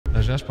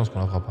La GA, je pense qu'on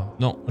la fera pas.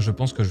 Non, je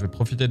pense que je vais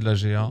profiter de la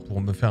GA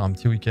pour me faire un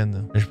petit week-end.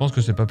 Et je pense que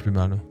c'est pas plus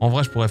mal. En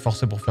vrai, je pourrais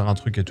forcer pour faire un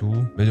truc et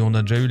tout. Mais on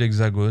a déjà eu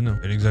l'hexagone.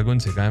 Et l'hexagone,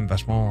 c'est quand même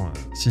vachement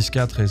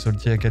 6-4 et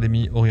Salty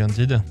Academy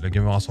oriented. La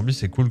Gamer Assembly,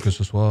 c'est cool que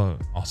ce soit...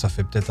 Alors, ça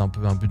fait peut-être un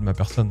peu un but de ma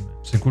personne.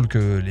 C'est cool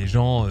que les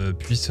gens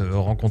puissent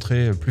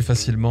rencontrer plus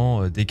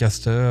facilement des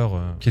casters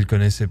qu'ils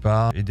connaissaient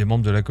pas et des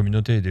membres de la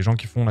communauté, des gens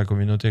qui font la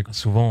communauté.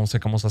 Souvent, on sait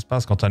comment ça se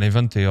passe quand un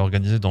event est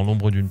organisé dans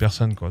l'ombre d'une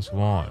personne, quoi.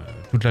 Souvent,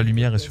 toute la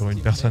lumière est sur une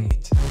personne.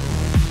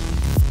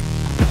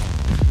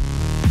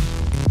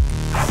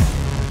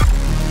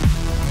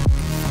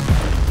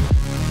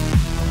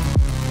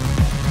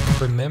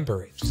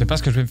 Je sais pas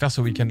ce que je vais me faire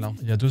ce week-end-là.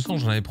 Il y a 2 ans,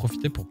 j'en avais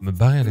profité pour me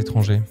barrer à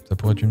l'étranger. Ça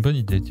pourrait être une bonne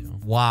idée, tiens.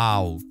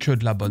 Waouh, que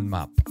de la bonne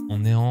map.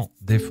 On est en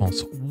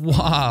défense.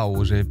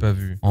 Waouh, j'avais pas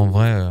vu. En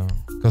vrai,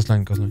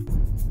 coastline.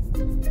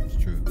 Si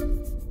tu veux.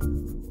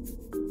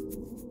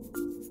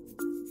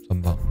 Ça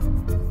me va.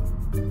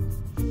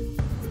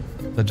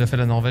 T'as déjà fait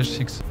la Norvège,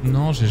 Six?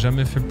 Non, j'ai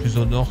jamais fait plus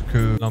au nord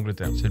que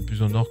l'Angleterre. C'est le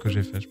plus au nord que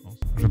j'ai fait, je pense.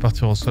 Je vais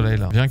partir au soleil,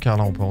 là. Viens,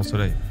 Carla, on part au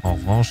soleil. En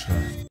revanche,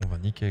 on va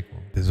niquer, quoi.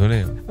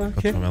 Désolé, hein. Okay.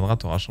 Quand tu reviendras,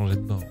 t'auras changé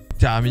de bord.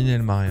 Terminé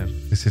le mariage.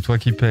 Et c'est toi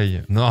qui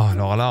payes. Non,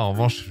 alors là, en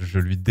revanche, je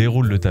lui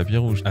déroule le tapis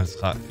rouge. Elle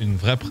sera une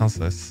vraie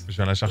princesse. Je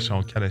viens la chercher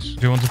en calèche.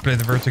 Do you want to play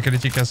the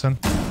verticality, Casson?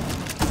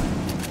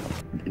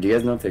 Do you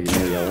guys know if they're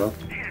getting yellow?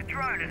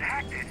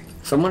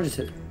 Someone just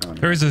hit... Oh, no.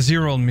 There is a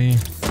 0 on me.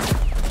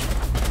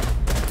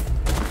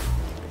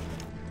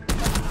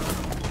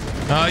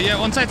 Yeah,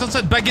 on site.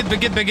 Bag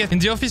it. In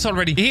the office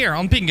already. Here,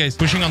 on ping, guys.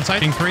 Pushing on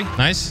site. Ping 3.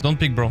 Nice. Don't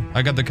pick, bro.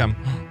 I got the cam.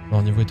 Bon,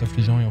 au niveau est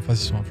affligeant et en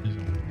face, ils sont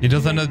affligeants. He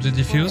doesn't have the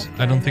defuse.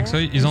 I don't think so.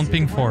 He's on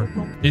ping 4.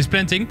 He's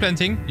planting.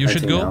 You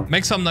should go. Now.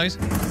 Make some noise.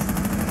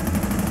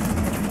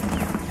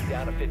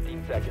 Down to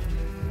 15 seconds.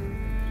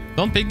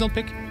 Don't pick.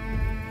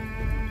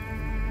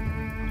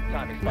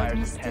 Time expires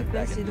in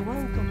 10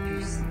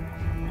 seconds.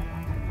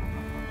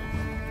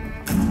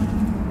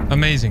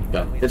 Amazing.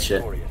 Yeah, good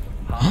shit.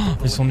 Oh,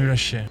 ils sont nuls à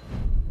chier.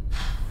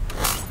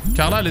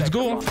 Carla, let's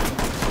go.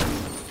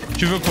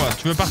 Tu veux quoi?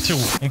 Tu veux partir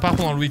où? On part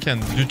pendant le week-end.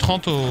 Du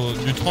 30 au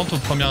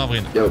 1er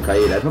avril. Yo,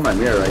 Kaid, I put my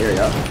mirror right here,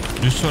 yeah?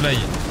 Du soleil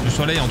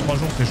en 3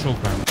 jours, c'est chaud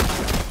quand même.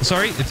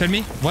 Sorry, tell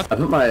me? What? I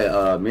put my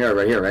mirror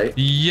right here, right?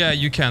 Yeah,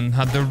 you can.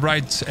 At the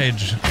right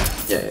edge.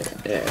 Yeah.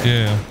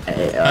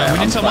 Hey, we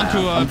need someone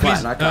to,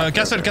 please.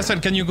 Castle. Castle,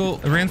 can you go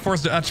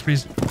reinforce the hatch,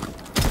 please?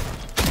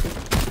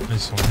 Ils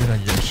sont nuls à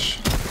yesh.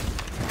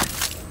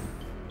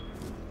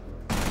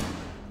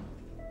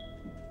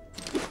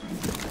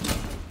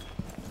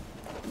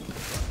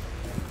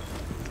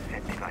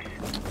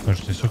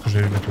 J'étais sûr que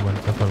j'allais le mettre au one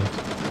tap à l'autre.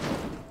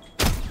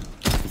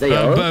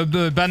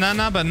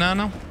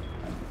 Banana.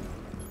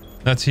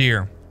 That's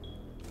here.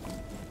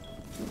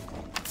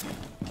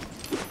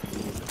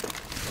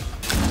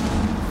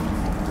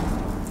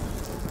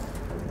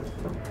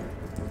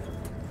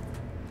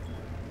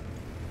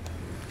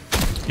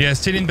 Yeah,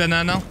 still in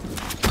banana.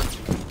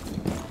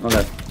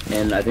 Okay,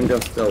 and I think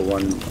there's still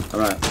one.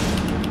 Alright.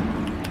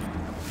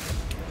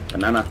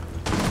 Banana.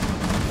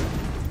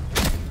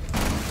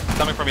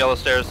 Coming from yellow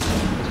stairs.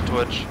 There's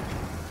a Twitch.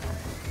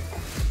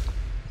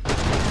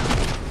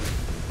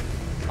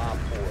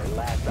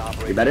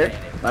 You better?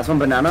 Last one,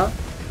 banana.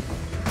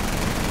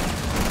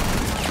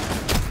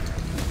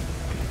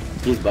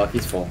 He's buck,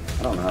 he's full.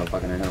 I don't know how to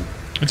fucking hit him.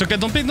 It's okay,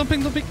 don't pick.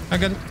 I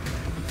got it.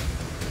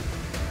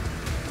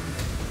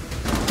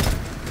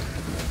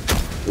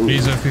 Ooh.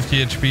 He's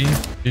 50 HP.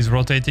 He's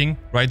rotating.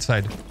 Right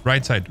side.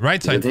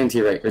 Rotating to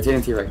your right.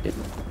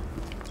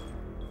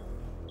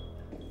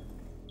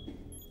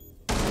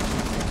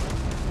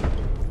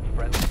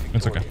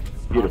 It's okay.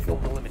 Beautiful.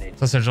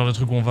 Ça, c'est le genre de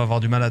truc où on va avoir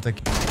du mal à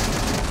attaquer.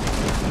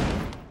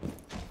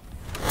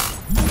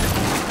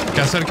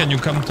 Castle, can you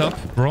come top,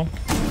 bro?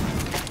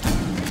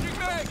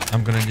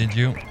 I'm gonna need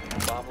you.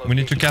 We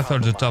need to castle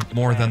the top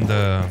more than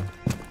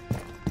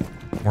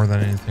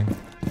anything.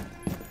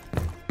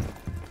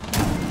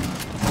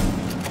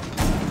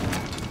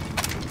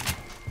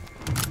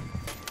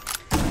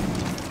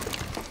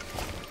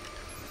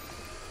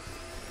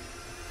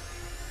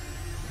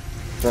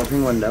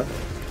 Walking window.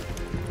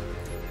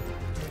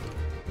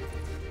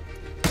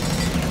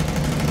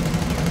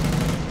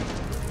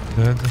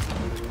 Dead.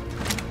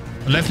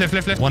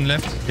 Left. One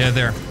left. Yeah,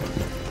 there.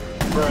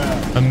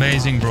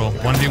 Amazing, bro.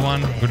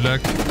 1v1. Good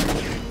luck.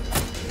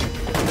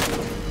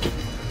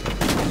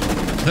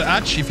 The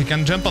hatch, if you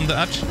can jump on the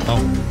hatch. Oh.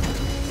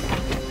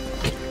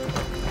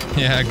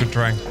 Yeah, good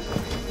try.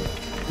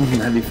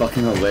 That'd be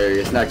fucking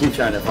hilarious. Now keep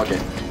trying to fuck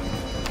it.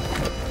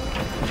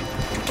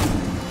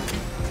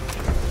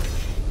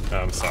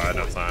 I'm sorry,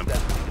 no time.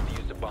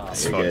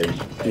 You're good.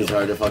 He's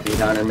hard to fucking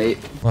counter, mate.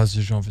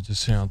 Vas-y, j'ai envie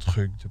d'essayer un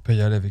truc, de pas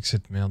y aller avec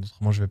cette merde.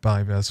 Autrement, je vais pas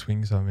arriver à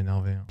swing, ça va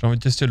m'énerver. J'ai envie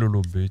de tester le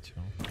low B, tiens.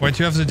 Wait,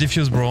 you have the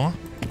diffuse, bro, hein?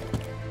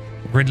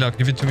 Gridlock,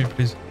 give it to me,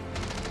 please.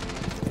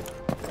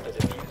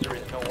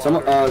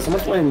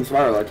 Someone's playing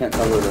Spiral, I can't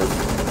tell who it is.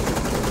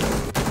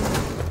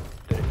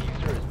 The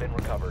diffuser has been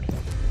recovered.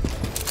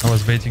 I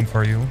was waiting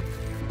for you.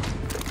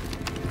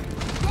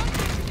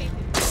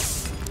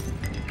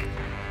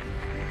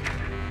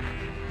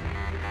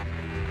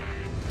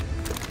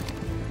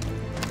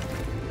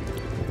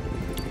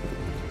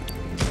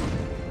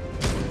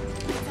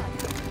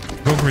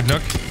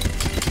 gridlock.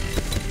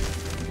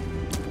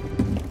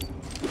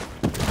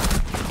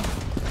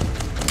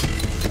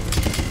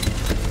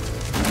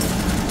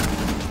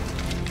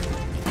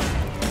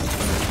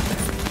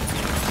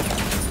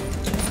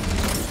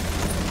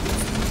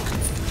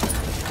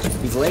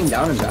 He's laying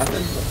down in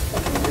bathroom.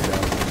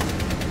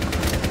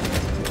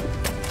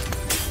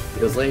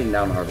 He was laying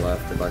down hard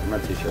left, but like, I'm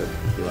not too sure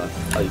if he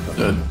left. Oh, you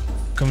fucking.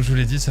 Comme je vous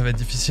l'ai dit, ça va être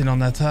difficile en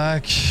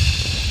attaque.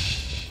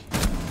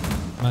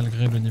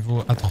 Malgré le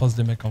niveau atroce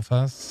des mecs en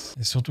face.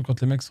 Et surtout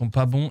quand les mecs sont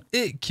pas bons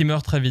et qui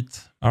meurent très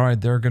vite. Alright,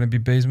 they're gonna be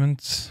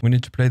basement. We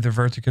need to play the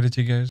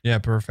verticality, guys. Yeah,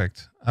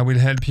 perfect. I will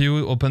help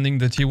you opening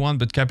the T1,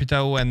 but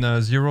Capitao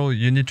and Zero,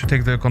 you need to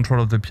take the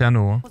control of the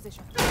piano.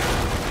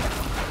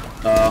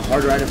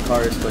 Hard right of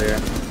car is clear.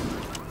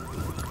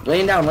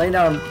 Laying down.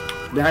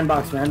 Behind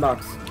box. I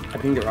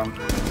pinged it wrong.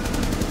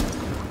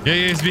 Yeah,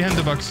 he's behind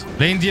the box.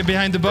 Laying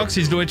behind the box,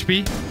 he's low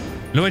HP.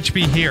 Low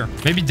HP here.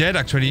 Maybe dead,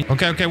 actually.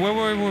 Okay, wait.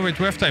 We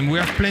have time. We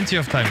have plenty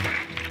of time.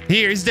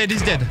 Here, he's dead.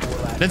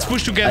 Let's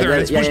push together.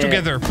 Let's push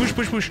together. Push.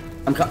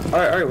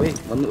 Alright, wait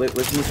for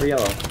me for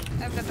yellow.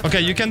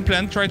 Okay, you can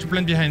plant. Try to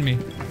plant behind me.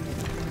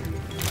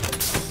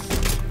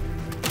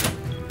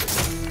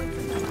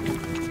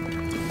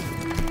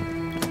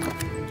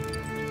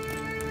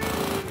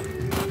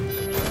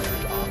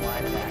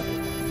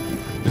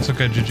 It's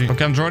okay, GG.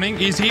 Okay, I'm droning.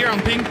 He's here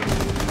on ping.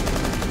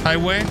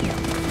 Highway.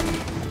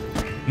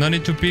 No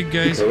need to pick,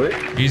 guys.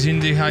 He's in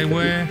the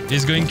highway.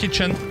 He's going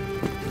kitchen.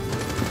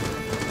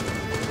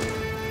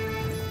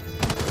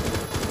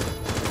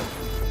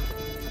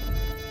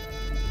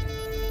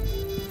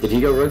 Did he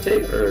go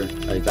rotate or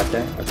are you back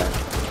there? Okay.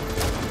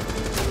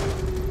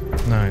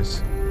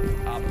 Nice.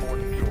 Op 4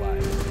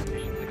 neutralized.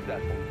 Mission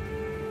successful.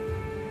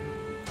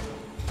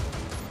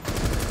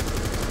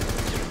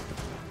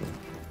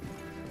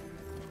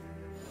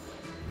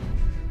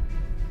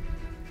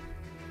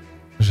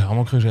 J'ai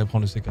vraiment cru que j'allais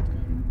prendre le C4.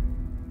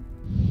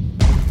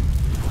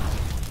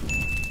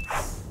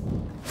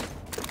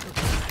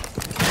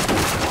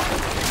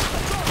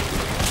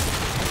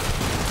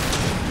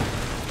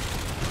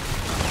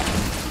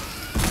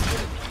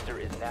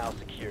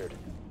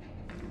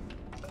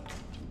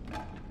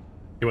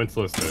 He went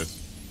slow stairs.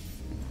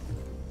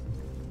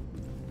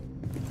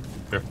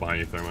 Careful behind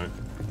you, Thermite.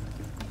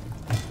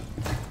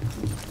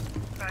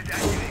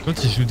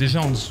 L'autre il joue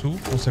déjà en dessous,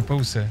 on sait pas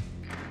où c'est.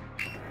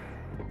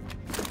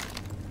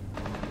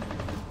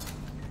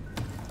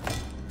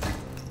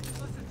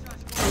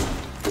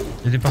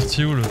 Il est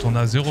parti où l'autre? On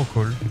a 0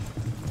 call.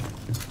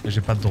 Et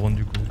j'ai pas de drone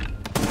du coup.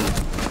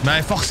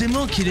 Bah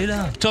forcément qu'il est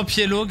là. Top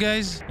yellow,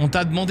 guys. On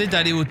t'a demandé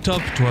d'aller au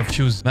top, toi,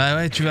 Fuse. Bah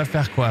ouais, tu vas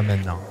faire quoi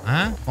maintenant?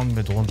 Hein? Prendre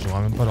mes drones, je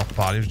devrais même pas leur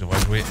parler. Je devrais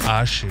jouer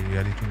H et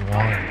aller tout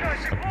droit.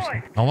 Ce serait plus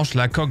simple. En revanche,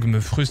 la cog me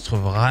frustre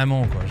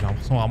vraiment, quoi. J'ai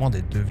l'impression vraiment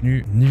d'être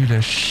devenu nul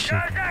à chier. I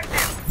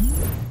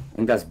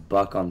think that's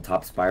Buck on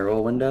top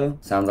spiral window.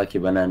 Sounds like he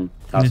went in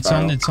top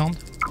spiral. Need sound.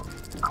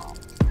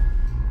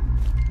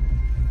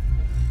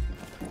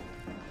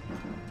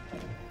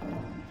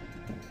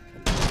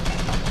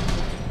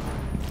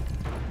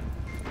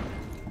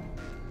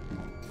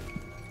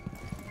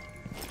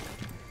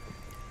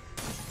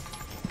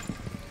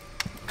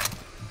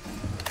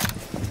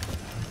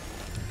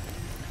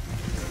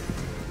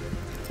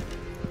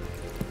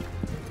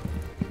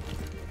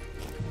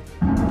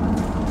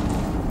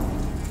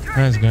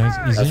 Nice, guys.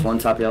 Easy. That's one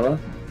top yellow.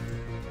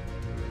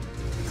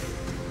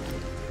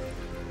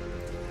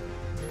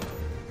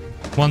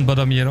 One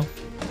bottom yellow.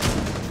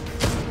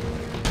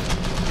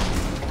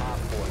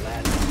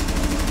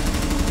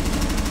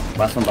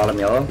 Last one bottom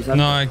yellow. You said?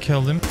 No, I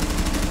killed him.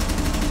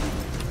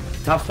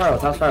 Top spiral,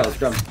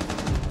 scrum.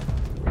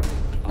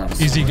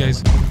 Nice. Easy,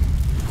 guys.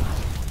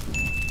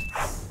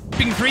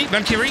 Ping 3,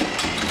 Valkyrie.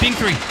 Ping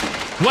 3.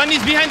 One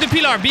is behind the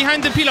pillar,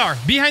 behind the pillar.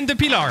 Behind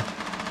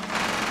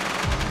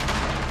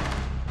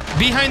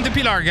the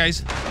pillar,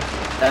 guys.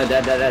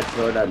 Dead.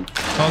 We're done.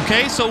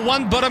 Okay, so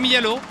one bottom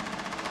yellow.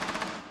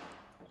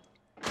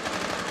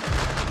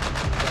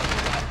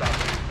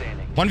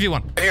 Standing.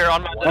 1v1. Here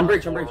on my One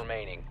breach.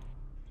 Remaining.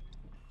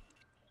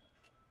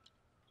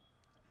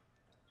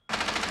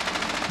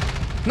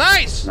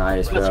 Nice!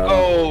 Nice, bro. Let's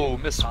go!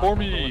 Miss for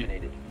me!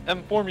 Eliminated.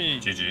 M for me!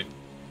 GG.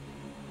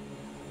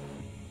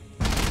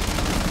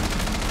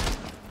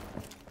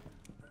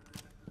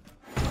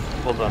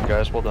 Well done,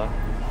 guys, well done.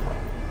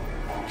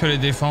 Que les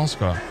défenses,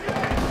 quoi.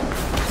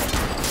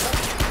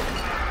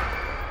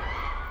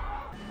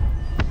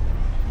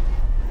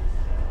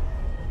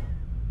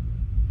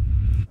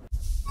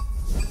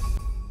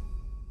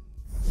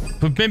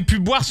 Peut même plus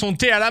boire son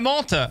thé à la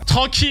menthe.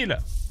 Tranquille.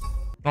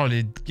 Oh,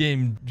 les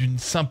games d'une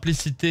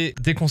simplicité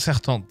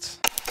déconcertante.